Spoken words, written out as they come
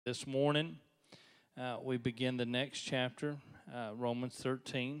This morning, we begin the next chapter, Romans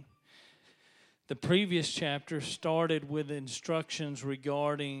 13. The previous chapter started with instructions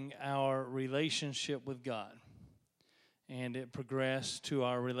regarding our relationship with God, and it progressed to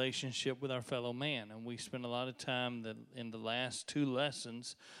our relationship with our fellow man. And we spent a lot of time in the last two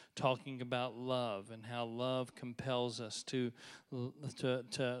lessons talking about love and how love compels us to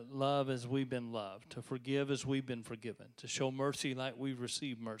love as we've been loved, to forgive as we've been forgiven, to show mercy like we've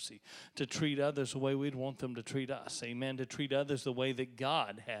received mercy, to treat others the way we'd want them to treat us. Amen. To treat others the way that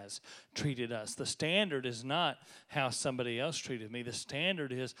God has treated us. The standard is not how somebody else treated me. The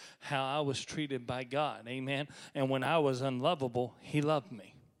standard is how I was treated by God. Amen. And when I was unlovable, He loved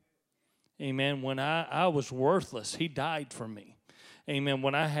me. Amen. When I was worthless, He died for me. Amen.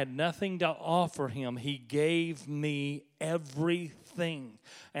 When I had nothing to offer Him, He gave me everything.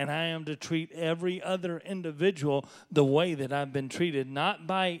 And I am to treat every other individual the way that I've been treated, not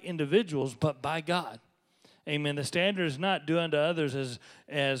by individuals, but by God. Amen. The standard is not do unto others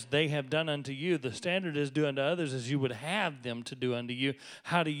as they have done unto you. The standard is do unto others as you would have them to do unto you.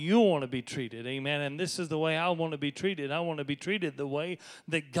 How do you want to be treated? Amen. And this is the way I want to be treated. I want to be treated the way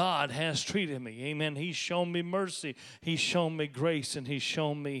that God has treated me. Amen. He's shown me mercy. He's shown me grace. And He's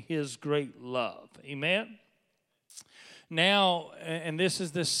shown me His great love. Amen. Now, and this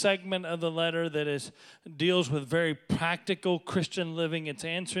is the segment of the letter that deals with very practical Christian living. It's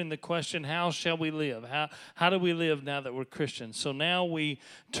answering the question, how shall we live? How do we live now that we're Christians? So now we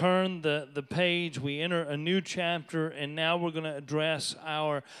turn the page, we enter a new chapter, and now we're going to address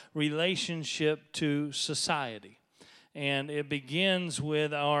our relationship to society. And it begins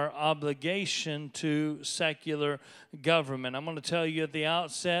with our obligation to secular government. I'm going to tell you at the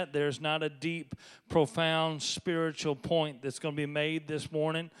outset, there's not a deep, profound spiritual point that's going to be made this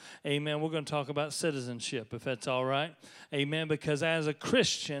morning. Amen. We're going to talk about citizenship, if that's all right. Amen. Because as a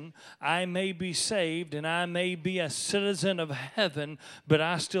Christian, I may be saved and I may be a citizen of heaven, but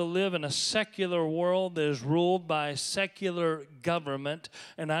I still live in a secular world that is ruled by a secular government,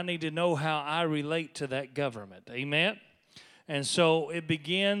 and I need to know how I relate to that government. Amen. And so it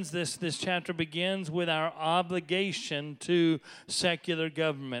begins, this chapter begins with our obligation to secular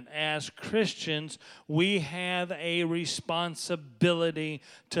government. As Christians, we have a responsibility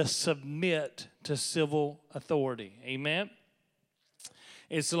to submit to civil authority. Amen?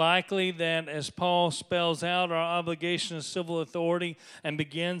 It's likely that as Paul spells out our obligation to civil authority and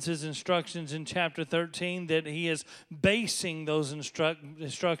begins his instructions in chapter 13, that he is basing those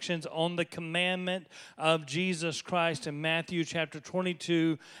instructions on the commandment of Jesus Christ in Matthew chapter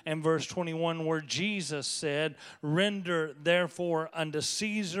 22 and verse 21, where Jesus said, "Render therefore unto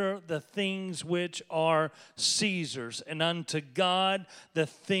Caesar the things which are Caesar's, and unto God the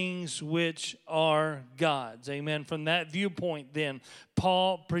things which are God's." Amen. From that viewpoint then, Paul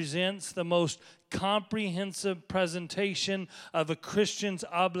presents the most comprehensive presentation of a Christian's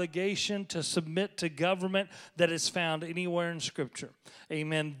obligation to submit to government that is found anywhere in Scripture.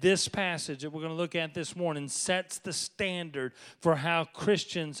 Amen. This passage that we're going to look at this morning sets the standard for how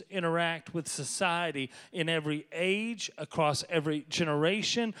Christians interact with society in every age, across every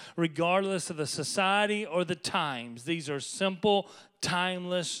generation, regardless of the society or the times. These are simple,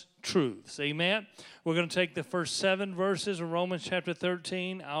 timeless truths. Amen. We're going to take the first 7 verses of Romans chapter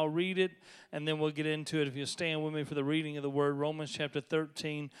 13. I'll read it, and then we'll get into it. If you'll stand with me for the reading of the word, Romans chapter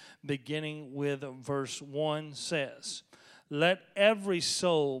 13, beginning with verse 1 says, "Let every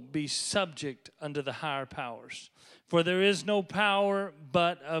soul be subject unto the higher powers, for there is no power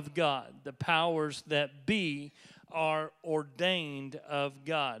but of God. The powers that be are ordained of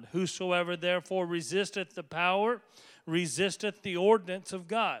God. Whosoever therefore resisteth the power, resisteth the ordinance of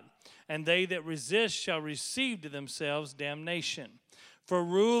God. And they that resist shall receive to themselves damnation. For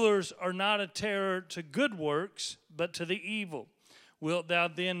rulers are not a terror to good works, but to the evil. Wilt thou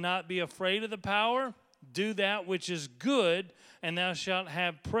then not be afraid of the power? Do that which is good, and thou shalt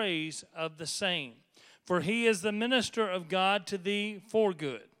have praise of the same. For he is the minister of God to thee for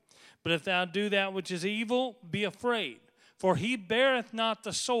good. But if thou do that which is evil, be afraid. For he beareth not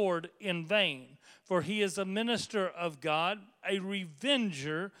the sword in vain. For he is a minister of God, a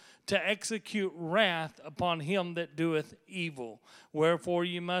revenger to execute wrath upon him that doeth evil. Wherefore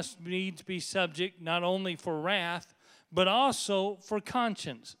you must needs be subject not only for wrath, but also for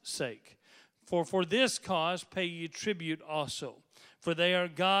conscience sake. For this cause pay ye tribute also. For they are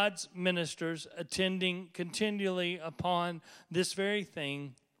God's ministers, attending continually upon this very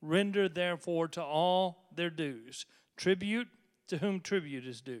thing. Render therefore to all their dues. Tribute, to whom tribute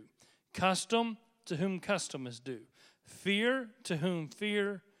is due. Custom, to whom custom is due. Fear, to whom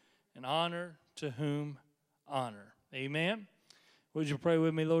fear, and honor, to whom honor. Amen. Would you pray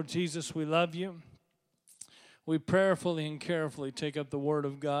with me? Lord Jesus, we love you. We prayerfully and carefully take up the word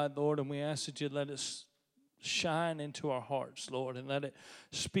of God, Lord, and we ask that you let it shine into our hearts, Lord, and let it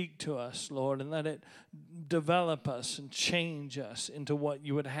speak to us, Lord, and let it develop us and change us into what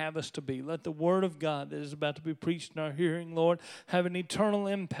you would have us to be. Let the word of God that is about to be preached in our hearing, Lord, have an eternal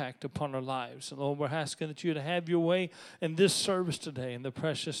impact upon our lives. And Lord, we're asking that you to have your way in this service today in the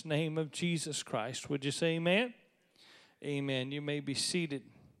precious name of Jesus Christ. Would you say amen? Amen. You may be seated.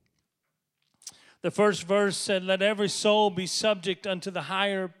 The first verse said, "Let every soul be subject unto the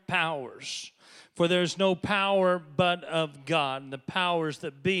higher powers. For there is no power but of God, and the powers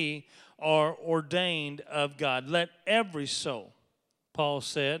that be are ordained of God." Let every soul, Paul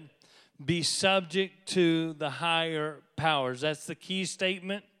said, be subject to the higher powers. That's the key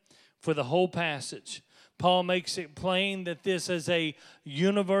statement for the whole passage. Paul makes it plain that this is a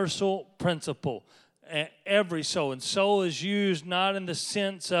universal principle. Every soul. And soul is used not in the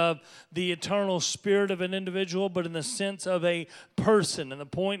sense of the eternal spirit of an individual, but in the sense of a person. And the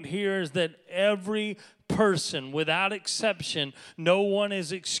point here is that every person, without exception, no one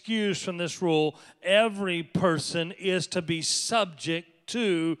is excused from this rule. Every person is to be subject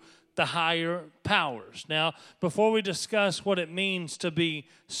to the higher powers. Now, before we discuss what it means to be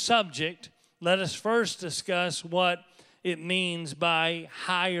subject, let us first discuss what it means by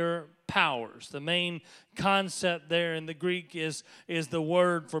higher powers. The main concept there in the Greek is the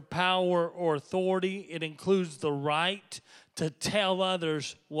word for power or authority. It includes the right to tell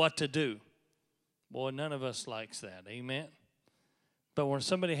others what to do. Boy, none of us likes that, amen? But when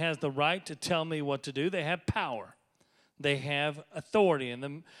somebody has the right to tell me what to do, they have power. They have authority.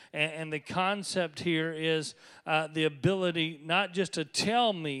 And the concept here is the ability not just to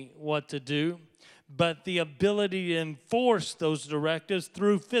tell me what to do, but the ability to enforce those directives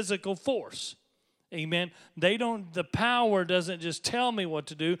through physical force. Amen. The power doesn't just tell me what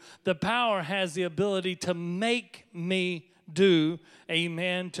to do. The power has the ability to make me do,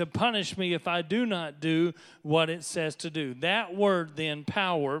 amen, to punish me if I do not do what it says to do. That word then,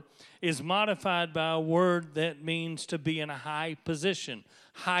 power, is modified by a word that means to be in a high position,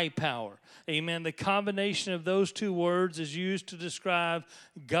 high power. Amen. The combination of those two words is used to describe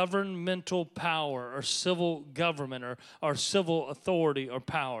governmental power or civil government or civil authority or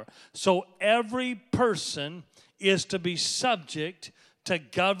power. So every person is to be subject to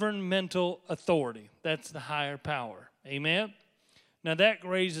governmental authority. That's the higher power. Amen. Now that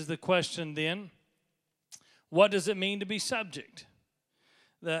raises the question then, what does it mean to be subject?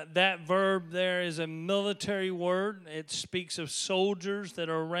 That verb there is a military word. It speaks of soldiers that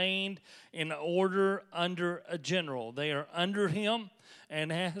are arraigned in order under a general. They are under him,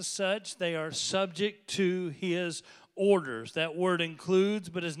 and as such, they are subject to his orders. That word includes,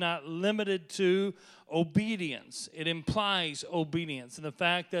 but is not limited to, obedience. It implies obedience, and the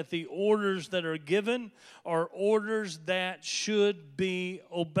fact that the orders that are given are orders that should be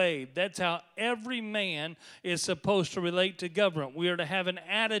obeyed. That's how every man is supposed to relate to government. We are to have an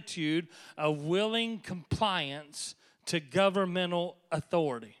attitude of willing compliance to governmental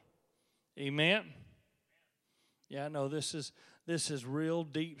authority. Amen? Yeah, I know this is real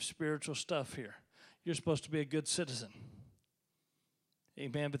deep spiritual stuff here. You're supposed to be a good citizen.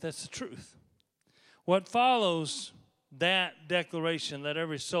 Amen, but that's the truth. What follows that declaration, let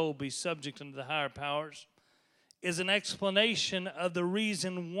every soul be subject unto the higher powers, is an explanation of the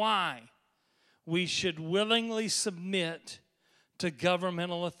reason why we should willingly submit to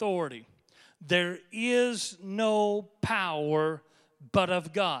governmental authority. There is no power but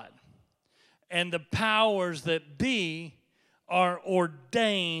of God. And the powers that be are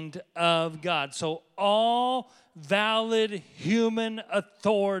ordained of God. So all valid human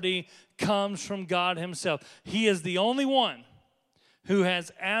authority comes from God himself. He is the only one who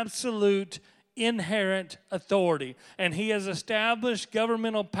has absolute inherent authority. And he has established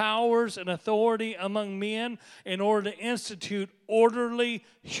governmental powers and authority among men in order to institute orderly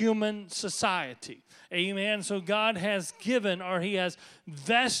human society. Amen. So God has given, or he has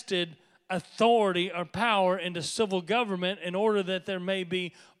vested authority or power into civil government in order that there may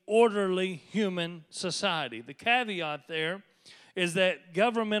be orderly human society. The caveat there is that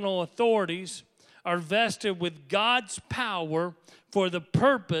governmental authorities are vested with God's power for the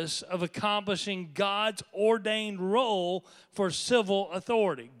purpose of accomplishing God's ordained role for civil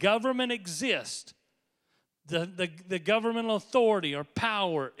authority. Government exists. The governmental authority or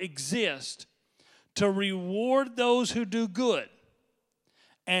power exists to reward those who do good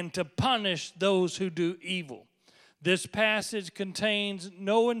and to punish those who do evil. This passage contains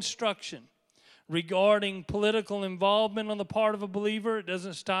no instruction regarding political involvement on the part of a believer. It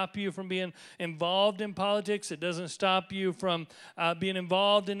doesn't stop you from being involved in politics. It doesn't stop you from being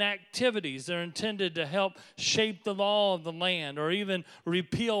involved in activities that are intended to help shape the law of the land, or even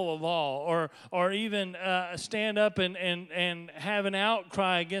repeal a law, or even stand up and have an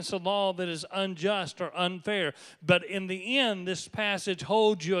outcry against a law that is unjust or unfair. But in the end, this passage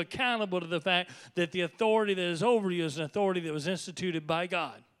holds you accountable to the fact that the authority that is over you is an authority that was instituted by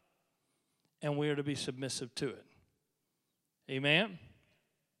God, and we are to be submissive to it. Amen?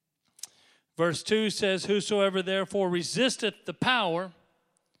 Verse 2 says, whosoever therefore resisteth the power,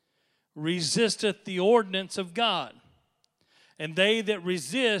 resisteth the ordinance of God. And they that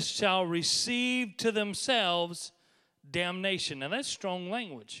resist shall receive to themselves damnation. Now that's strong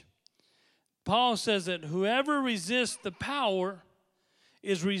language. Paul says that whoever resists the power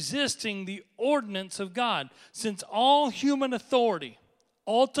is resisting the ordinance of God. Since all human authority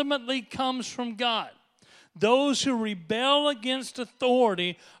ultimately comes from God, those who rebel against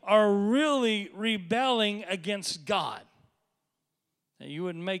authority are really rebelling against God. Now, you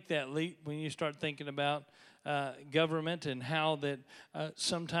wouldn't make that leap when you start thinking about government and how that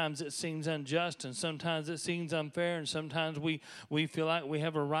sometimes it seems unjust, and sometimes it seems unfair, and sometimes we feel like we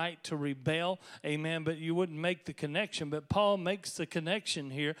have a right to rebel. Amen. But you wouldn't make the connection. But Paul makes the connection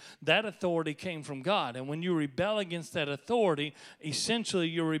here. That authority came from God. And when you rebel against that authority, essentially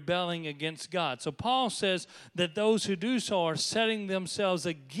you're rebelling against God. So Paul says that those who do so are setting themselves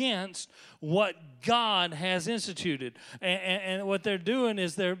against what God has instituted. And what they're doing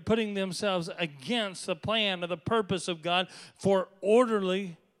is they're putting themselves against the plan or the purpose of God for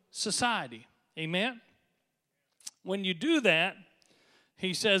orderly society. Amen? When you do that,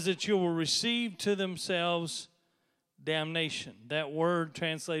 he says that you will receive to themselves damnation. That word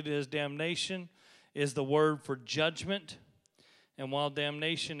translated as damnation is the word for judgment. And while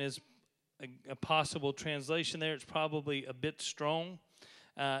damnation is a possible translation there, it's probably a bit strong.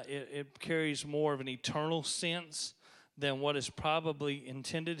 It carries more of an eternal sense than what is probably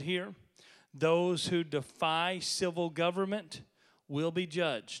intended here. Those who defy civil government will be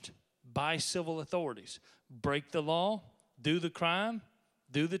judged by civil authorities. Break the law, do the crime,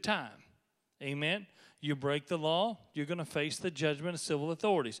 do the time. Amen? You break the law, you're going to face the judgment of civil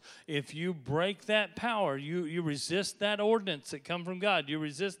authorities. If you break that power, you resist that ordinance that comes from God, you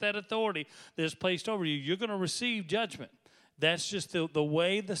resist that authority that is placed over you, you're going to receive judgment. That's just the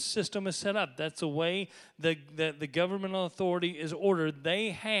way the system is set up. That's the way the governmental authority is ordered. They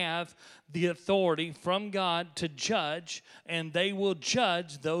have the authority from God to judge, and they will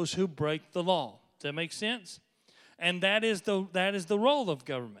judge those who break the law. Does that make sense? And that is the role of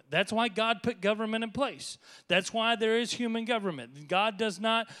government. That's why God put government in place. That's why there is human government. God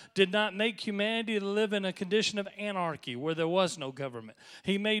did not make humanity to live in a condition of anarchy where there was no government.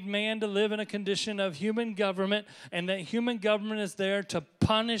 He made man to live in a condition of human government, and that human government is there to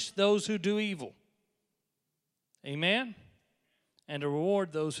punish those who do evil. Amen? And to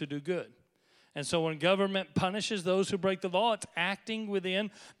reward those who do good. And so when government punishes those who break the law, it's acting within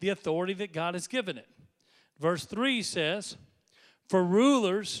the authority that God has given it. Verse 3 says, for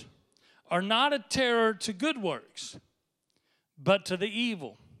rulers are not a terror to good works, but to the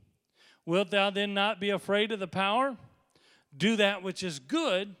evil. Wilt thou then not be afraid of the power? Do that which is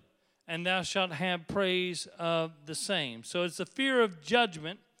good, and thou shalt have praise of the same. So it's the fear of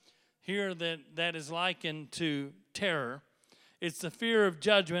judgment here that is likened to terror. It's the fear of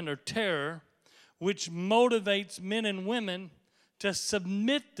judgment or terror which motivates men and women to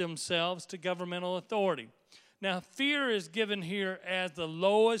submit themselves to governmental authority. Now, fear is given here as the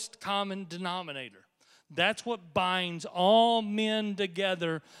lowest common denominator. That's what binds all men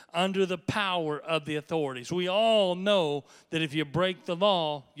together under the power of the authorities. We all know that if you break the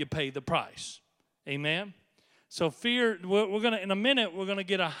law, you pay the price. Amen? So fear, we're going to, in a minute, we're going to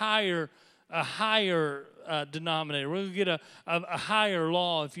get a higher denominator. We're going to get a higher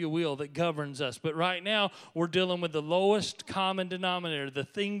law, if you will, that governs us. But right now, we're dealing with the lowest common denominator, the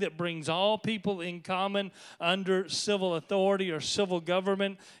thing that brings all people in common under civil authority or civil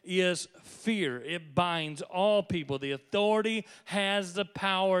government is fear. It binds all people. The authority has the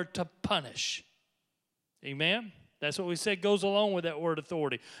power to punish. Amen? That's what we said goes along with that word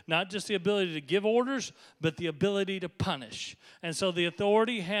authority. Not just the ability to give orders, but the ability to punish. And so the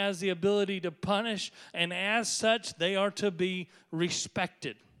authority has the ability to punish, and as such, they are to be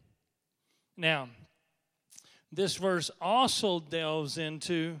respected. Now, this verse also delves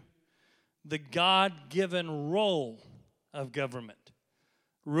into the God-given role of government.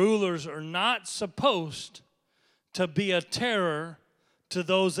 Rulers are not supposed to be a terror to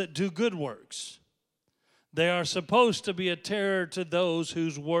those that do good works. They are supposed to be a terror to those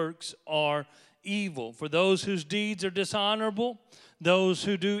whose works are evil. For those whose deeds are dishonorable, those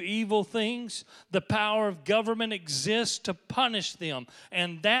who do evil things, the power of government exists to punish them.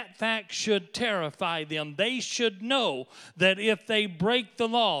 And that fact should terrify them. They should know that if they break the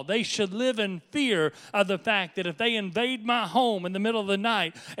law, they should live in fear of the fact that if they invade my home in the middle of the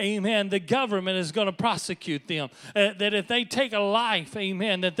night, amen, the government is going to prosecute them. That if they take a life,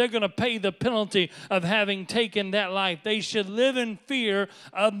 amen, that they're going to pay the penalty of having taken that life. They should live in fear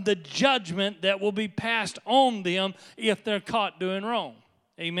of the judgment that will be passed on them if they're caught doing wrong.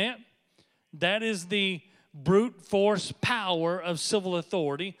 Amen? That is the brute force power of civil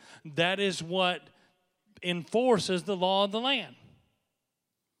authority. That is what enforces the law of the land.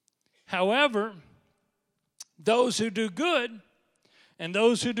 However, those who do good and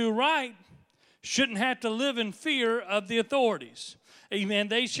those who do right shouldn't have to live in fear of the authorities. Amen.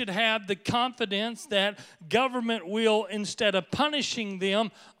 They should have the confidence that government will, instead of punishing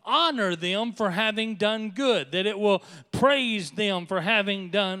them, honor them for having done good, that it will praise them for having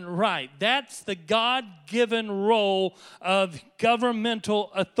done right. That's the God-given role of governmental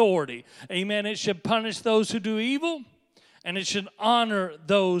authority. Amen. It should punish those who do evil, and it should honor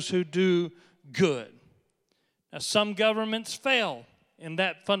those who do good. Now, some governments fail in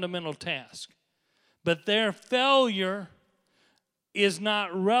that fundamental task, but their failure is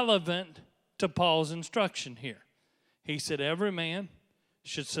not relevant to Paul's instruction here. He said every man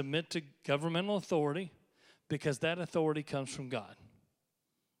should submit to governmental authority because that authority comes from God.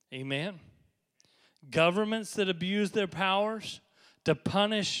 Amen? Governments that abuse their powers to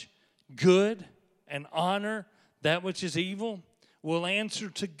punish good and honor that which is evil will answer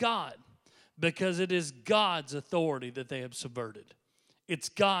to God because it is God's authority that they have subverted. It's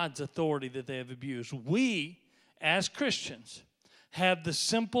God's authority that they have abused. We, as Christians, have the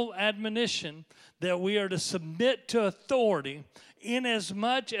simple admonition that we are to submit to authority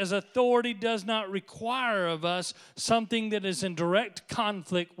inasmuch as authority does not require of us something that is in direct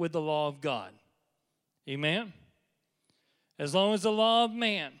conflict with the law of God. Amen? As long as the law of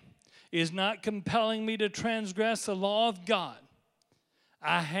man is not compelling me to transgress the law of God,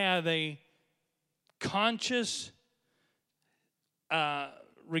 I have a conscious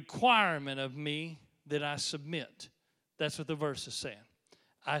requirement of me that I submit. That's what the verse is saying.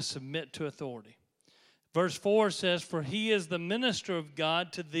 I submit to authority. Verse 4 says, "For he is the minister of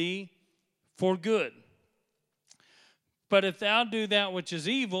God to thee for good. But if thou do that which is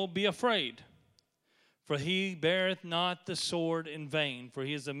evil, be afraid. For he beareth not the sword in vain. For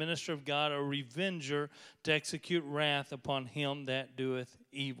he is the minister of God, a revenger to execute wrath upon him that doeth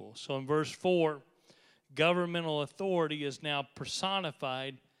evil." So in verse 4, governmental authority is now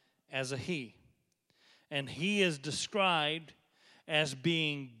personified as a he. And he is described as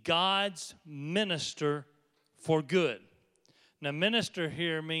being God's minister for good. Now, minister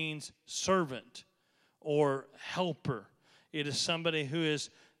here means servant or helper. It is somebody who is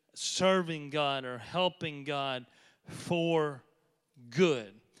serving God or helping God for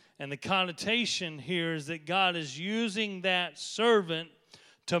good. And the connotation here is that God is using that servant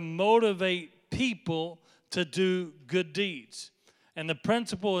to motivate people to do good deeds. And the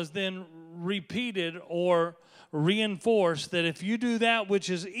principle is then repeated or reinforced that if you do that which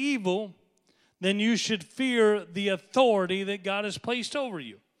is evil, then you should fear the authority that God has placed over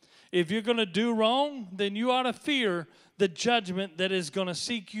you. If you're going to do wrong, then you ought to fear the judgment that is going to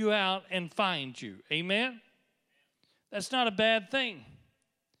seek you out and find you. Amen? That's not a bad thing.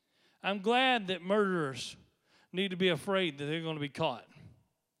 I'm glad that murderers need to be afraid that they're going to be caught.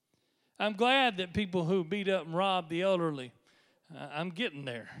 I'm glad that people who beat up and rob the elderly, I'm getting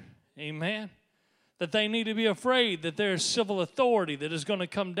there. Amen? That they need to be afraid that there's civil authority that is going to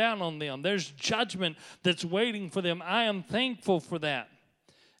come down on them. There's judgment that's waiting for them. I am thankful for that.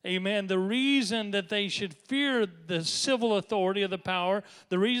 Amen. The reason that they should fear the civil authority of the power,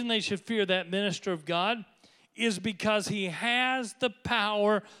 the reason they should fear that minister of God is because he has the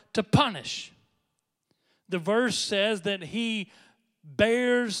power to punish. The verse says that he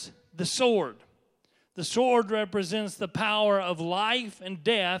bears the sword. The sword represents the power of life and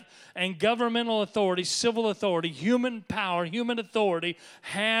death, and governmental authority, civil authority, human power, human authority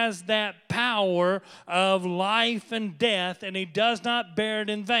has that power of life and death, and he does not bear it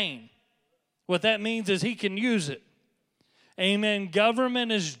in vain. What that means is he can use it. Amen.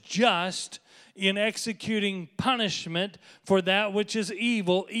 Government is just in executing punishment for that which is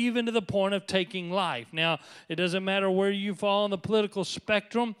evil, even to the point of taking life. Now, it doesn't matter where you fall on the political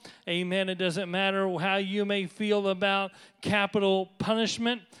spectrum. Amen. It doesn't matter how you may feel about capital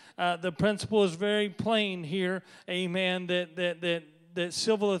punishment. The principle is very plain here. Amen. That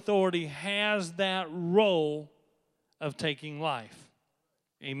civil authority has that role of taking life.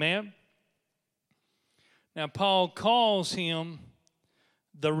 Amen. Now, Paul calls him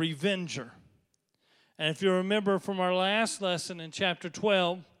the revenger. And if you remember from our last lesson in chapter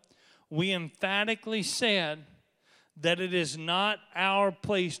 12, we emphatically said that it is not our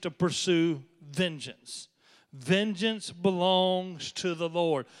place to pursue vengeance. Vengeance belongs to the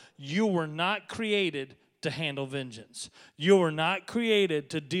Lord. You were not created to handle vengeance. You were not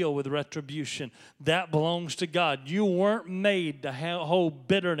created to deal with retribution. That belongs to God. You weren't made to hold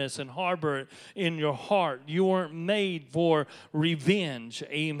bitterness and harbor it in your heart. You weren't made for revenge.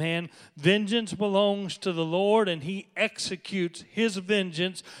 Amen. Vengeance belongs to the Lord, and He executes His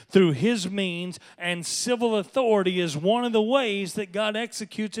vengeance through His means, and civil authority is one of the ways that God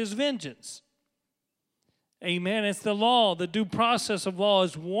executes His vengeance. Amen. It's the law. The due process of law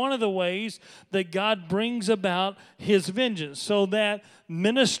is one of the ways that God brings about His vengeance. So that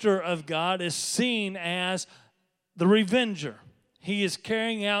minister of God is seen as the revenger. He is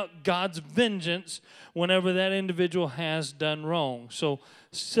carrying out God's vengeance whenever that individual has done wrong. So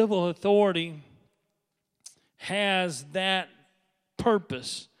civil authority has that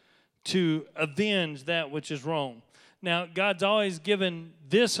purpose to avenge that which is wrong. Now, God's always given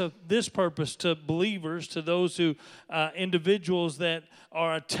this purpose to believers, to those who, individuals that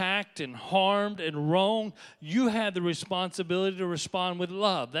are attacked and harmed and wronged. You have the responsibility to respond with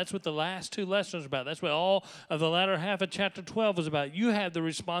love. That's what the last two lessons are about. That's what all of the latter half of chapter 12 is about. You have the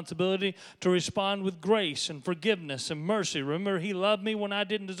responsibility to respond with grace and forgiveness and mercy. Remember, He loved me when I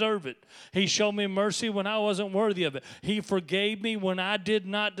didn't deserve it. He showed me mercy when I wasn't worthy of it. He forgave me when I did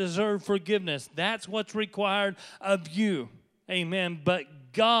not deserve forgiveness. That's what's required of you. Amen. But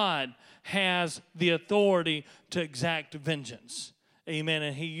God has the authority to exact vengeance. Amen.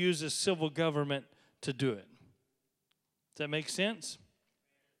 And He uses civil government to do it. Does that make sense?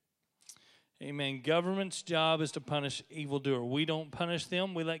 Amen. Government's job is to punish evildoer. We don't punish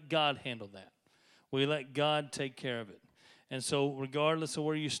them. We let God handle that. We let God take care of it. And so regardless of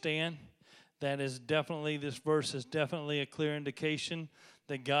where you stand, this verse is definitely a clear indication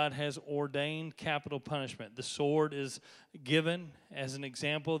that God has ordained capital punishment. The sword is given as an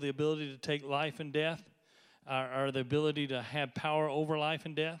example, the ability to take life and death, or the ability to have power over life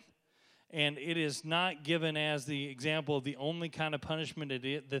and death. And it is not given as the example of the only kind of punishment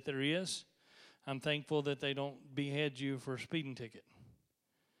that there is. I'm thankful that they don't behead you for a speeding ticket.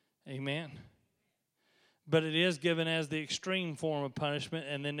 Amen. But it is given as the extreme form of punishment,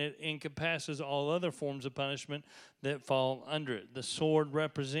 and then it encompasses all other forms of punishment that fall under it. The sword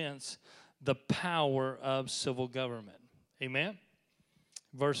represents the power of civil government. Amen?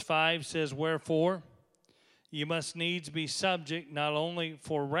 Verse 5 says, "Wherefore you must needs be subject not only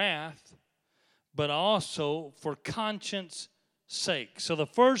for wrath, but also for conscience sake." So the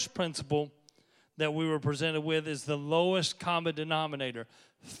first principle that we were presented with is the lowest common denominator.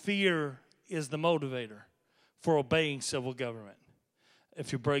 Fear is the motivator for obeying civil government.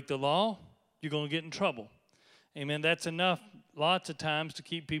 If you break the law, you're going to get in trouble. Amen. That's enough lots of times to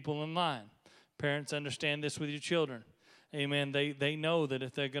keep people in line. Parents, understand this with your children. Amen. They know that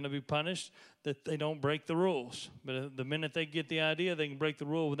if they're going to be punished, that they don't break the rules. But the minute they get the idea they can break the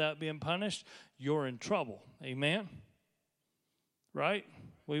rule without being punished, you're in trouble. Amen. Right?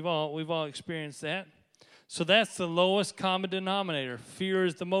 We've all experienced that. So that's the lowest common denominator. Fear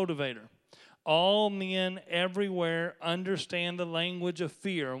is the motivator. All men everywhere understand the language of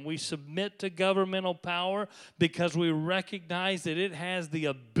fear, and we submit to governmental power because we recognize that it has the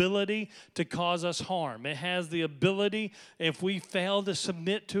ability to cause us harm. It has the ability, if we fail to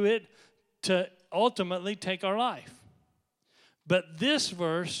submit to it, to ultimately take our life. But this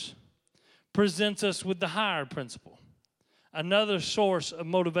verse presents us with the higher principle. Another source of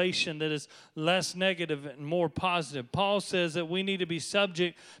motivation that is less negative and more positive. Paul says that we need to be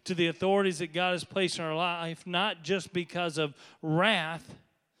subject to the authorities that God has placed in our life, not just because of wrath,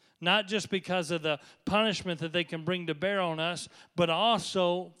 not just because of the punishment that they can bring to bear on us, but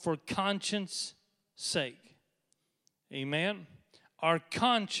also for conscience sake. Amen? Our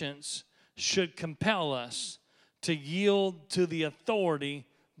conscience should compel us to yield to the authority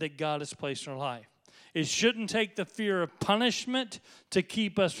that God has placed in our life. It shouldn't take the fear of punishment to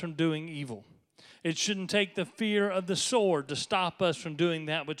keep us from doing evil. It shouldn't take the fear of the sword to stop us from doing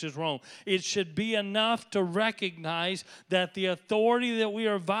that which is wrong. It should be enough to recognize that the authority that we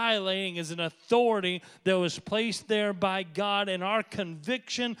are violating is an authority that was placed there by God, and our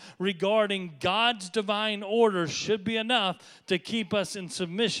conviction regarding God's divine order should be enough to keep us in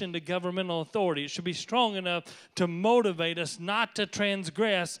submission to governmental authority. It should be strong enough to motivate us not to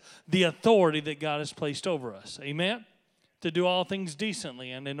transgress the authority that God has placed over us. Amen? To do all things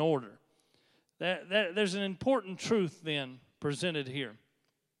decently and in order. There's an important truth then presented here.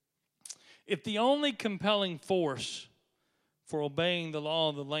 If the only compelling force for obeying the law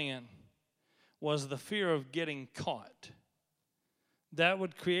of the land was the fear of getting caught, that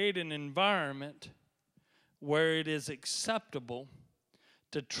would create an environment where it is acceptable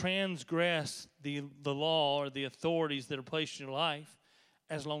to transgress the law or the authorities that are placed in your life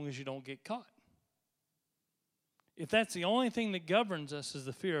as long as you don't get caught. If that's the only thing that governs us is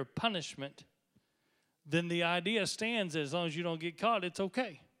the fear of punishment, then the idea stands that as long as you don't get caught, it's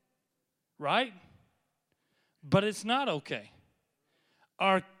okay. Right? But it's not okay.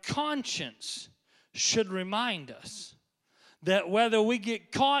 Our conscience should remind us that whether we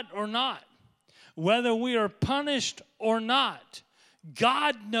get caught or not, whether we are punished or not,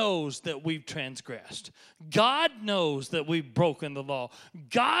 God knows that we've transgressed. God knows that we've broken the law.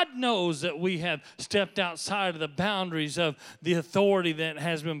 God knows that we have stepped outside of the boundaries of the authority that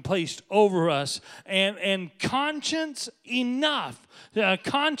has been placed over us. And conscience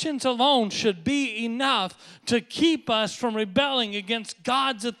alone should be enough to keep us from rebelling against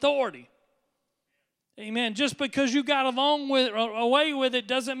God's authority. Amen. Just because you got away with it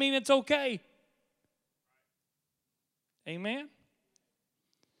doesn't mean it's okay. Amen.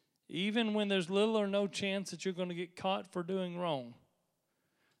 Even when there's little or no chance that you're going to get caught for doing wrong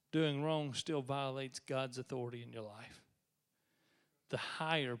still violates God's authority in your life. The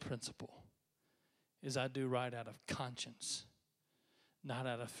higher principle is I do right out of conscience, not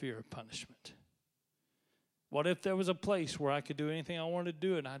out of fear of punishment. What if there was a place where I could do anything I wanted to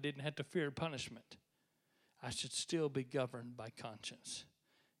do and I didn't have to fear punishment? I should still be governed by conscience.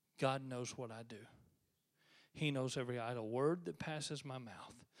 God knows what I do. He knows every idle word that passes my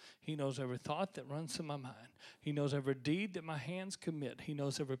mouth. He knows every thought that runs through my mind. He knows every deed that my hands commit. He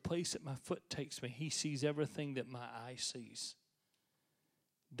knows every place that my foot takes me. He sees everything that my eye sees.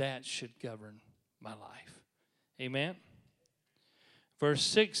 That should govern my life. Amen? Verse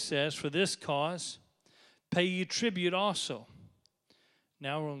 6 says, for this cause, pay ye tribute also.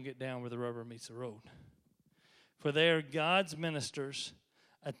 Now we're going to get down where the rubber meets the road. For they are God's ministers,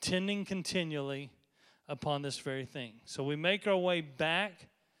 attending continually upon this very thing. So we make our way back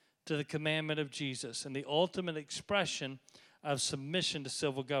to the commandment of Jesus and the ultimate expression of submission to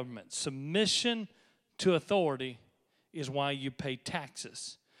civil government. Submission to authority is why you pay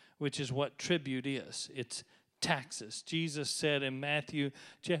taxes, which is what tribute is. It's taxes. Jesus said in Matthew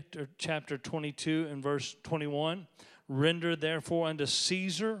chapter 22 and verse 21, render therefore unto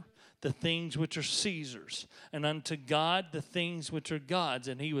Caesar the things which are Caesar's, and unto God the things which are God's.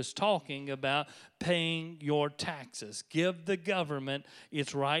 And he was talking about paying your taxes. Give the government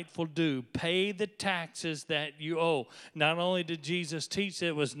its rightful due. Pay the taxes that you owe. Not only did Jesus teach that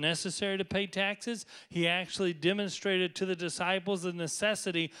it was necessary to pay taxes, he actually demonstrated to the disciples the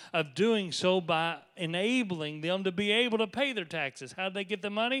necessity of doing so by enabling them to be able to pay their taxes. How did they get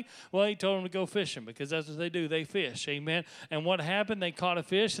the money? Well, he told them to go fishing, because that's what they do. They fish. Amen. And what happened? They caught a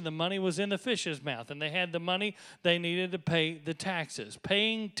fish, and the money was in the fish's mouth, and they had the money they needed to pay the taxes.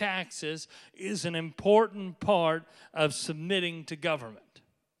 Paying taxes is an important part of submitting to government.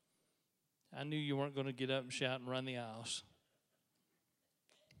 I knew you weren't going to get up and shout and run the aisles.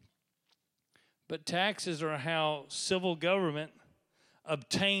 But taxes are how civil government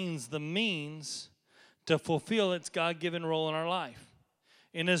obtains the means to fulfill its God-given role in our life.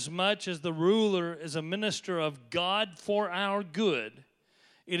 Inasmuch as the ruler is a minister of God for our good,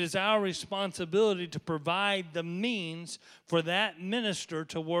 it is our responsibility to provide the means for that minister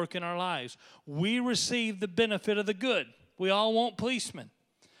to work in our lives. We receive the benefit of the good. We all want policemen.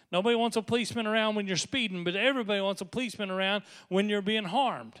 Nobody wants a policeman around when you're speeding, but everybody wants a policeman around when you're being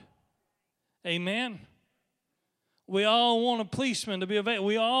harmed. Amen? We all want a policeman to be available.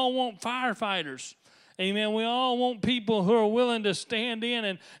 We all want firefighters. Amen. We all want people who are willing to stand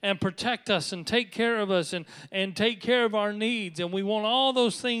in and protect us and take care of us and take care of our needs. And we want all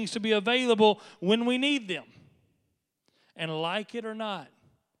those things to be available when we need them. And like it or not,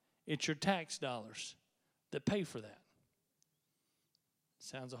 it's your tax dollars that pay for that.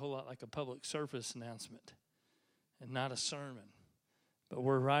 Sounds a whole lot like a public service announcement and not a sermon. But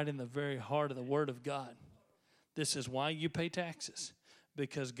we're right in the very heart of the Word of God. This is why you pay taxes.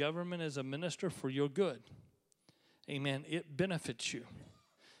 Because government is a minister for your good. Amen. It benefits you.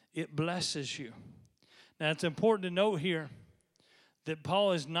 It blesses you. Now, it's important to note here that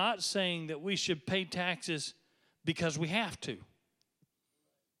Paul is not saying that we should pay taxes because we have to.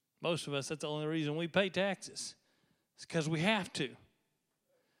 Most of us, that's the only reason we pay taxes. It's because we have to.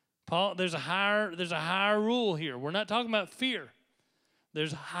 Paul, there's a higher rule here. We're not talking about fear.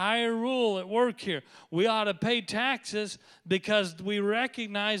 There's a higher rule at work here. We ought to pay taxes because we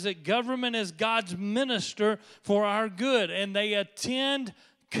recognize that government is God's minister for our good, and they attend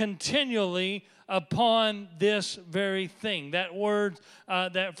continually upon this very thing. That word,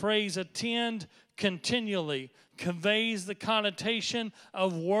 that phrase, attend continually, conveys the connotation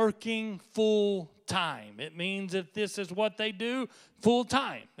of working full time. It means that this is what they do full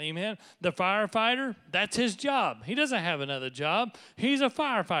time. Amen. The firefighter, that's his job. He doesn't have another job. He's a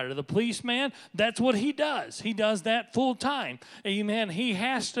firefighter. The policeman, that's what he does. He does that full time. Amen. He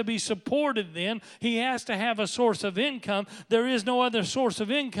has to be supported then. He has to have a source of income. There is no other source of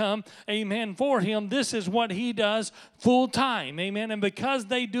income, amen, for him. This is what he does full time. Amen. And because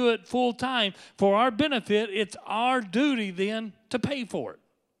they do it full time for our benefit, it's our duty then to pay for it.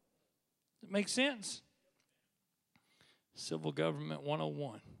 Make sense? Civil Government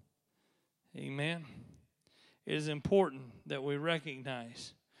 101. Amen. It is important that we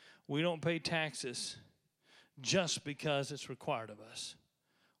recognize we don't pay taxes just because it's required of us.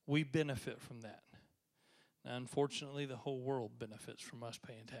 We benefit from that. Now, unfortunately, the whole world benefits from us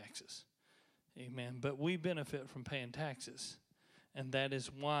paying taxes. Amen. But we benefit from paying taxes, and that is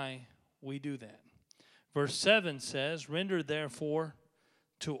why we do that. Verse 7 says, "Render therefore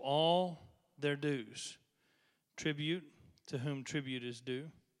to all their dues. Tribute, to whom tribute is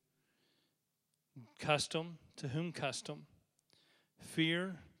due. Custom, to whom custom.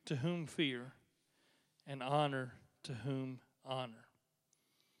 Fear, to whom fear. And honor, to whom honor."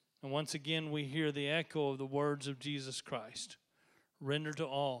 And once again, we hear the echo of the words of Jesus Christ. Render to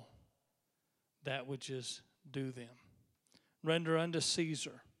all that which is due them. Render unto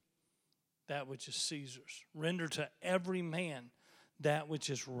Caesar that which is Caesar's. Render to every man that which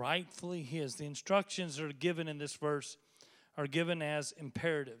is rightfully his. The instructions that are given in this verse are given as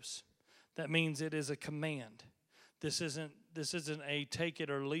imperatives. That means it is a command. This isn't a take it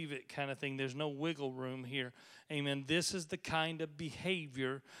or leave it kind of thing. There's no wiggle room here. Amen. This is the kind of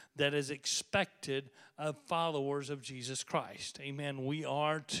behavior that is expected of followers of Jesus Christ. Amen. We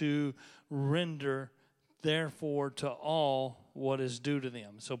are to render, therefore, to all what is due to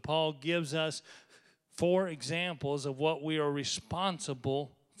them. So Paul gives us 4 examples of what we are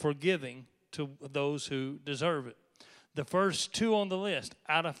responsible for giving to those who deserve it. The first 2 on the list,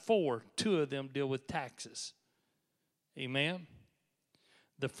 out of 4, 2 of them deal with taxes. Amen.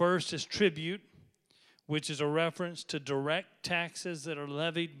 The first is tribute, which is a reference to direct taxes that are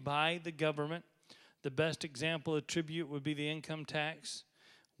levied by the government. The best example of tribute would be the income tax.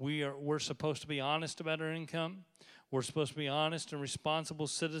 We're supposed to be honest about our income. We're supposed to be honest and responsible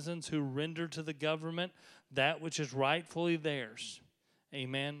citizens who render to the government that which is rightfully theirs.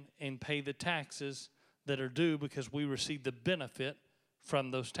 Amen. And pay the taxes that are due because we receive the benefit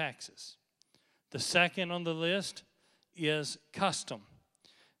from those taxes. The second on the list is custom.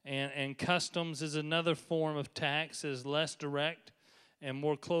 And customs is another form of tax, is less direct and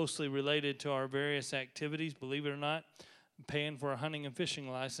more closely related to our various activities. Believe it or not, paying for a hunting and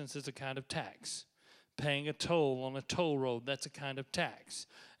fishing license is a kind of tax. Paying a toll on a toll road, that's a kind of tax.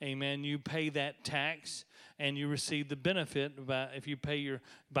 Amen. You pay that tax and you receive the benefit. If you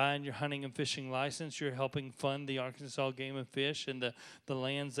buying your hunting and fishing license, you're helping fund the Arkansas Game and Fish and the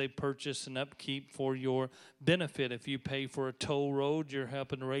lands they purchase and upkeep for your benefit. If you pay for a toll road, you're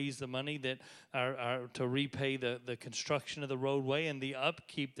helping raise the money that are to repay the construction of the roadway and the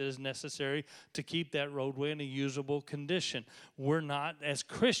upkeep that is necessary to keep that roadway in a usable condition. We're not, as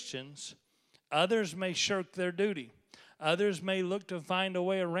Christians, others may shirk their duty. Others may look to find a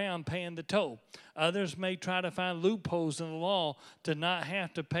way around paying the toll. Others may try to find loopholes in the law to not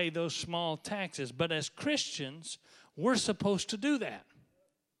have to pay those small taxes. But as Christians, we're supposed to do that.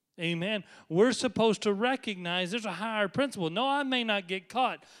 Amen. We're supposed to recognize there's a higher principle. No, I may not get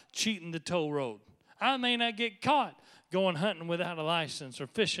caught cheating the toll road. I may not get caught going hunting without a license or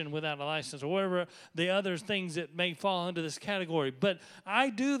fishing without a license or whatever the other things that may fall into this category. But I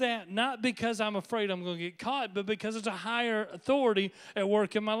do that not because I'm afraid I'm going to get caught, but because it's a higher authority at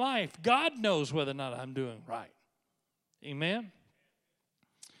work in my life. God knows whether or not I'm doing right. Amen?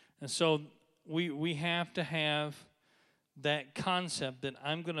 And so we have to have that concept that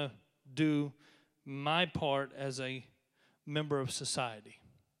I'm going to do my part as a member of society.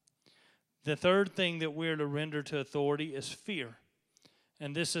 The third thing that we're to render to authority is fear.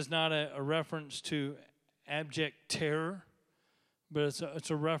 And this is not a reference to abject terror, but it's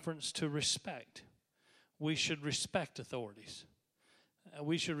a reference to respect. We should respect authorities.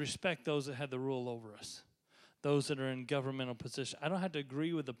 We should respect those that have the rule over us, those that are in governmental position. I don't have to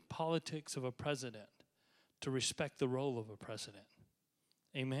agree with the politics of a president to respect the role of a president.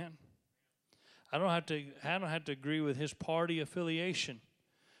 Amen? I don't have to agree with his party affiliation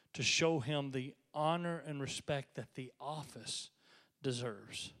to show him the honor and respect that the office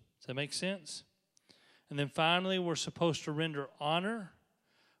deserves. Does that make sense? And then finally, we're supposed to render honor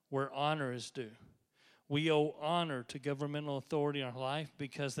where honor is due. We owe honor to governmental authority in our life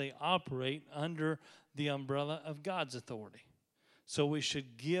because they operate under the umbrella of God's authority. So we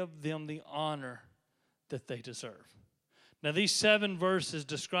should give them the honor that they deserve. Now, these 7 verses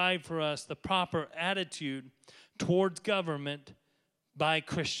describe for us the proper attitude towards government by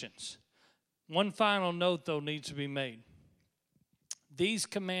Christians. One final note, though, needs to be made. These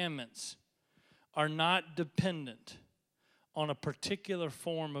commandments are not dependent on a particular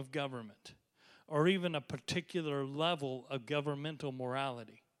form of government or even a particular level of governmental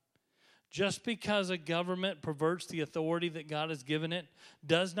morality. Just because a government perverts the authority that God has given it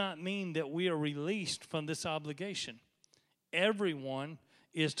does not mean that we are released from this obligation. Everyone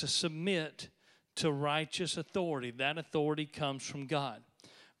is to submit to righteous authority. That authority comes from God.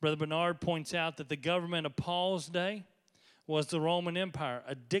 Brother Bernard points out that the government of Paul's day was the Roman Empire,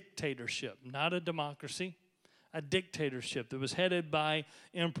 a dictatorship, not a democracy, a dictatorship that was headed by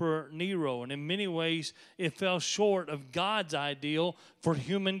Emperor Nero. And in many ways, it fell short of God's ideal for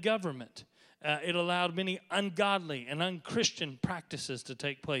human government. It allowed many ungodly and unchristian practices to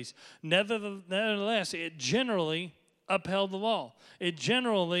take place. Nevertheless, it generally upheld the law. It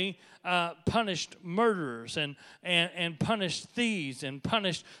generally punished murderers and punished thieves and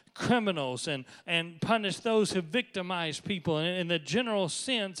punished criminals and punished those who victimized people. And in the general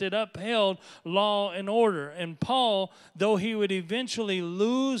sense, it upheld law and order. And Paul, though he would eventually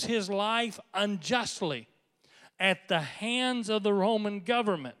lose his life unjustly at the hands of the Roman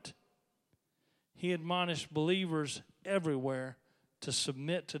government, he admonished believers everywhere to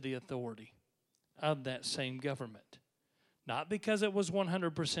submit to the authority of that same government. Not because it was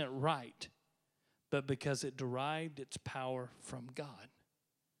 100% right, but because it derived its power from God.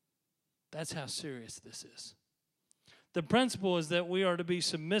 That's how serious this is. The principle is that we are to be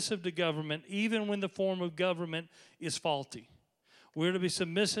submissive to government even when the form of government is faulty. We're to be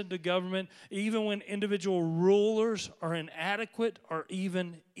submissive to government even when individual rulers are inadequate or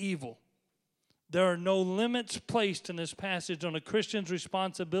even evil. There are no limits placed in this passage on a Christian's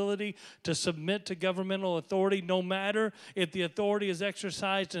responsibility to submit to governmental authority, no matter if the authority is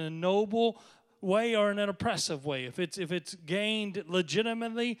exercised in a noble way or in an oppressive way. If it's gained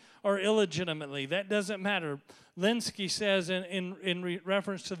legitimately or illegitimately, that doesn't matter. Linsky says in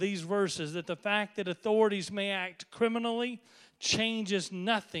reference to these verses that the fact that authorities may act criminally changes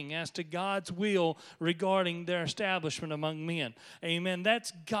nothing as to God's will regarding their establishment among men. Amen.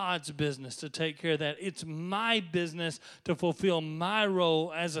 That's God's business to take care of that. It's my business to fulfill my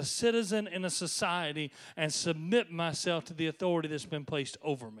role as a citizen in a society and submit myself to the authority that's been placed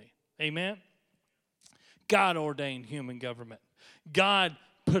over me. Amen. God ordained human government. God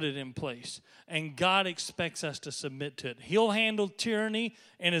put it in place. And God expects us to submit to it. He'll handle tyranny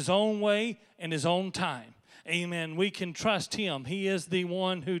in His own way, in His own time. Amen. We can trust Him. He is the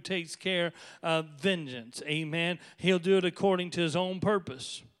one who takes care of vengeance. Amen. He'll do it according to His own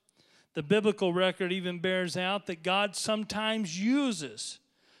purpose. The biblical record even bears out that God sometimes uses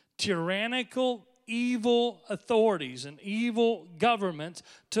tyrannical, evil authorities and evil governments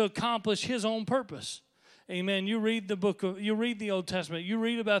to accomplish His own purpose. Amen. You read the Old Testament. You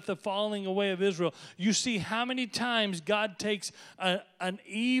read about the falling away of Israel. You see how many times God takes an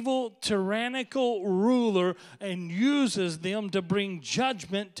evil, tyrannical ruler and uses them to bring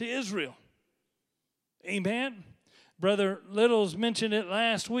judgment to Israel. Amen. Brother Littles mentioned it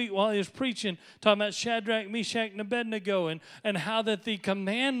last week while he was preaching, talking about Shadrach, Meshach, and Abednego, and how that the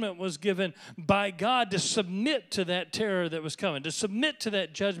commandment was given by God to submit to that terror that was coming, to submit to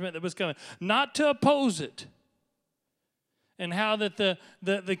that judgment that was coming, not to oppose it. And how that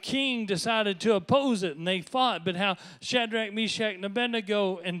the king decided to oppose it, and they fought, but how Shadrach, Meshach, and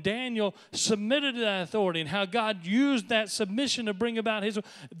Abednego and Daniel submitted to that authority, and how God used that submission to bring about His.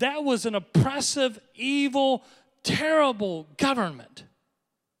 That was an oppressive, evil, terrible government.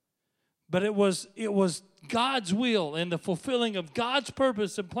 But it was God's will and the fulfilling of God's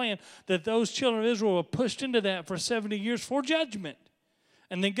purpose and plan that those children of Israel were pushed into that for 70 years for judgment.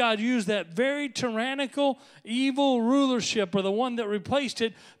 And then God used that very tyrannical, evil rulership, or the one that replaced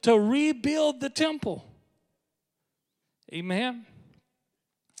it, to rebuild the temple. Amen.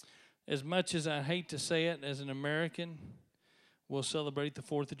 As much as I hate to say it, as an American, we'll celebrate the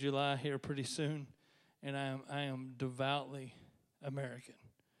 4th of July here pretty soon. And I am devoutly American.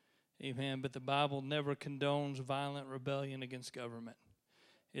 Amen. But the Bible never condones violent rebellion against government.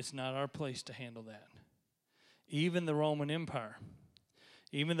 It's not our place to handle that. Even the Roman Empire,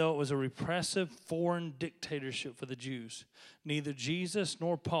 even though it was a repressive foreign dictatorship for the Jews, neither Jesus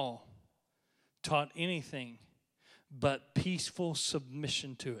nor Paul taught anything but peaceful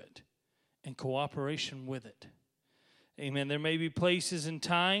submission to it and cooperation with it. Amen. There may be places and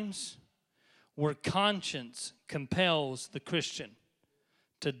times where conscience compels the Christian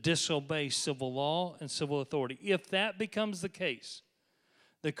to disobey civil law and civil authority. If that becomes the case,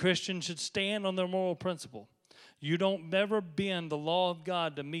 the Christian should stand on their moral principle. You don't ever bend the law of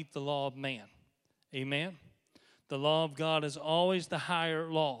God to meet the law of man. Amen? The law of God is always the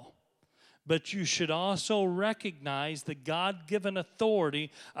higher law. But you should also recognize the God-given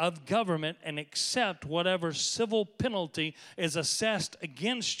authority of government and accept whatever civil penalty is assessed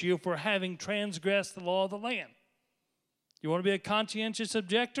against you for having transgressed the law of the land. You want to be a conscientious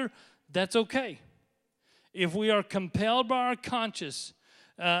objector? That's okay. If we are compelled by our conscience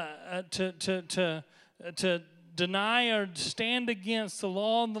to deny or stand against the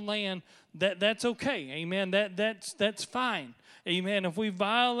law of the land, that's okay. Amen. That's fine. Amen. If we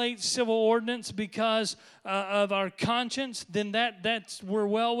violate civil ordinance because of our conscience, then that's we're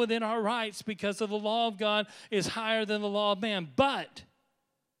well within our rights because of the law of God is higher than the law of man. But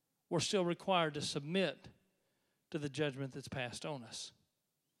we're still required to submit to the judgment that's passed on us.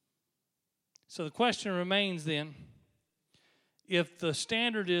 So the question remains then, if the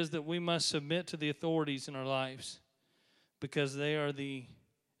standard is that we must submit to the authorities in our lives because they are the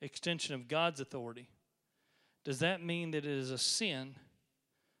extension of God's authority, does that mean that it is a sin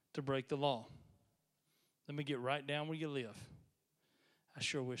to break the law? Let me get right down where you live. I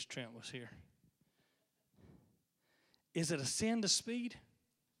sure wish Trent was here. Is it a sin to speed?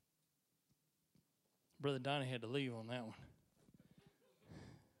 Brother Donnie had to leave on that one.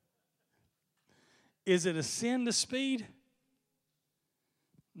 Is it a sin to speed?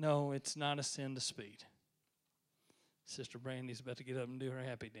 No, it's not a sin to speed. Sister Brandy's about to get up and do her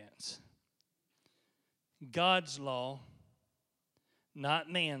happy dance. God's law,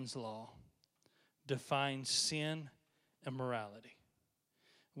 not man's law, defines sin and morality.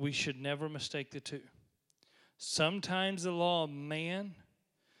 We should never mistake the two. Sometimes the law of man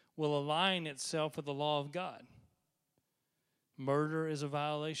will align itself with the law of God. Murder is a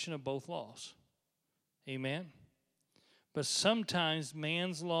violation of both laws. Amen? But sometimes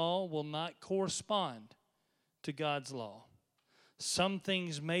man's law will not correspond to God's law. Some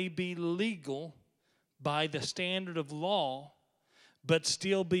things may be legal by the standard of law, but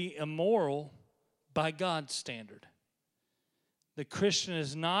still be immoral by God's standard. The Christian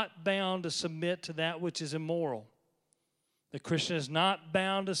is not bound to submit to that which is immoral. The Christian is not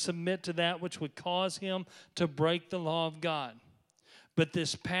bound to submit to that which would cause him to break the law of God. But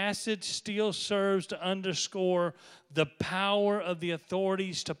this passage still serves to underscore the power of the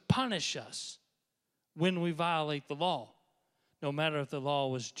authorities to punish us when we violate the law, no matter if the law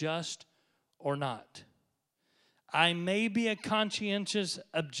was just or not. I may be a conscientious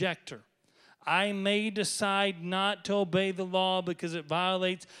objector. I may decide not to obey the law because it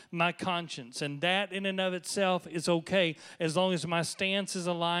violates my conscience. And that in and of itself is okay as long as my stance is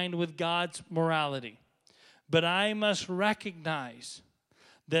aligned with God's morality. But I must recognize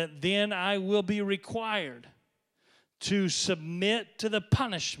that then I will be required to submit to the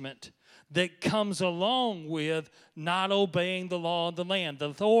punishment that comes along with not obeying the law of the land. The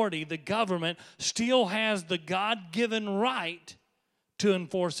authority, the government, still has the God-given right to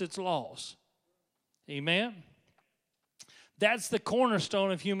enforce its laws. Amen? That's the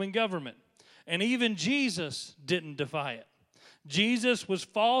cornerstone of human government. And even Jesus didn't defy it. Jesus was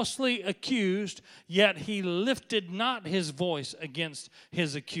falsely accused, yet he lifted not his voice against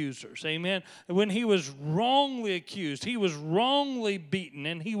his accusers. Amen? When he was wrongly accused, he was wrongly beaten,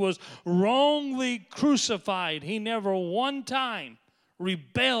 and he was wrongly crucified, he never one time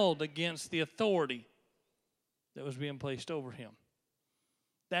rebelled against the authority that was being placed over him.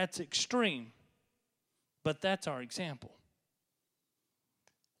 That's extreme, but that's our example.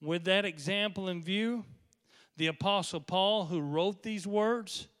 With that example in view, the Apostle Paul, who wrote these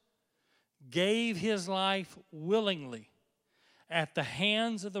words, gave his life willingly at the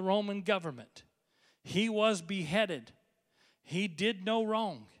hands of the Roman government. He was beheaded. He did no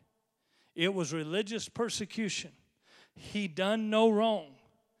wrong. It was religious persecution. He done no wrong,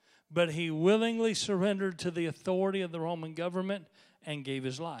 but he willingly surrendered to the authority of the Roman government and gave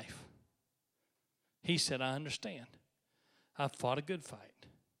his life. He said, I understand. I've fought a good fight.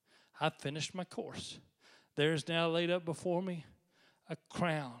 I've finished my course. There is now laid up before me a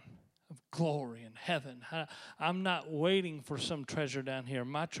crown of glory in heaven. I'm not waiting for some treasure down here.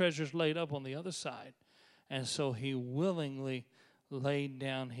 My treasure's laid up on the other side. And so he willingly laid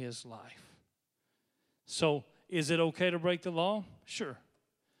down his life. So is it okay to break the law? Sure.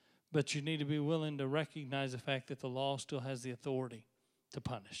 But you need to be willing to recognize the fact that the law still has the authority to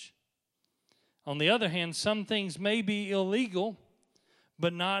punish. On the other hand, some things may be illegal,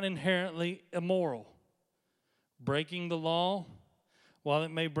 but not inherently immoral. Breaking the law, while it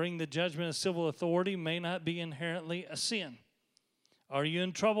may bring the judgment of civil authority, may not be inherently a sin. Are you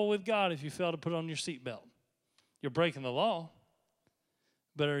in trouble with God if you fail to put on your seatbelt? You're breaking the law,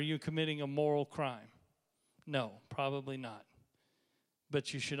 but are you committing a moral crime? No, probably not.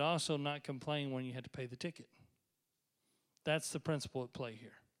 But you should also not complain when you had to pay the ticket. That's the principle at play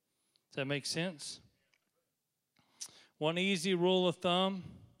here. Does that make sense? One easy rule of thumb,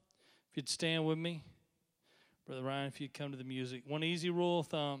 if you'd stand with me. Brother Ryan, if you'd come to the music. One easy rule of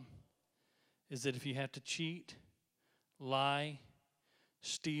thumb is that if you have to cheat, lie,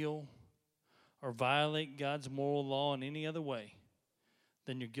 steal, or violate God's moral law in any other way,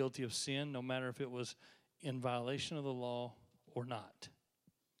 then you're guilty of sin, no matter if it was in violation of the law or not.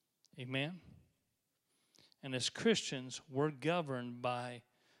 Amen? And as Christians, we're governed by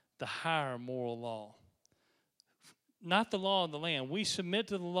the higher moral law. Not the law of the land. We submit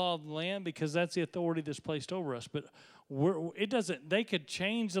to the law of the land because that's the authority that's placed over us. But they could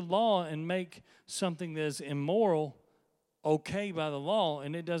change the law and make something that's immoral okay by the law,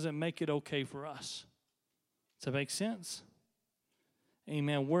 and it doesn't make it okay for us. Does that make sense?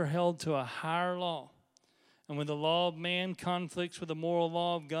 Amen. We're held to a higher law. And when the law of man conflicts with the moral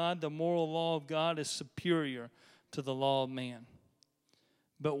law of God, the moral law of God is superior to the law of man.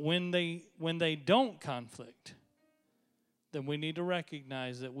 But when they don't conflict, then we need to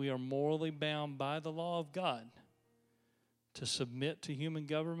recognize that we are morally bound by the law of God to submit to human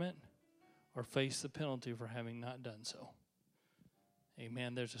government or face the penalty for having not done so.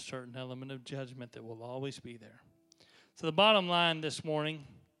 Amen. There's a certain element of judgment that will always be there. So the bottom line this morning,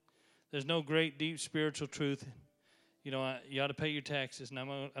 there's no great, deep spiritual truth. You know, you ought to pay your taxes, and I'm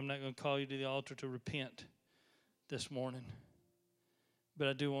not going to call you to the altar to repent this morning. But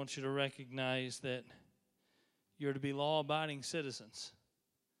I do want you to recognize that you're to be law-abiding citizens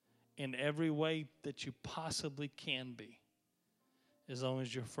in every way that you possibly can be, as long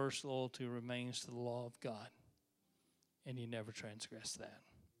as your first loyalty remains to the law of God and you never transgress that.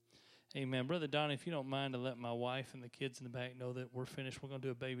 Amen. Brother Donnie, if you don't mind to let my wife and the kids in the back know that we're finished. We're going to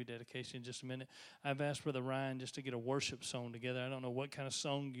do a baby dedication in just a minute. I've asked Brother Ryan just to get a worship song together. I don't know what kind of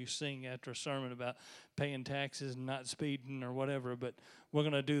song you sing after a sermon about paying taxes and not speeding or whatever, but we're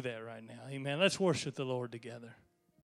going to do that right now. Amen. Let's worship the Lord together.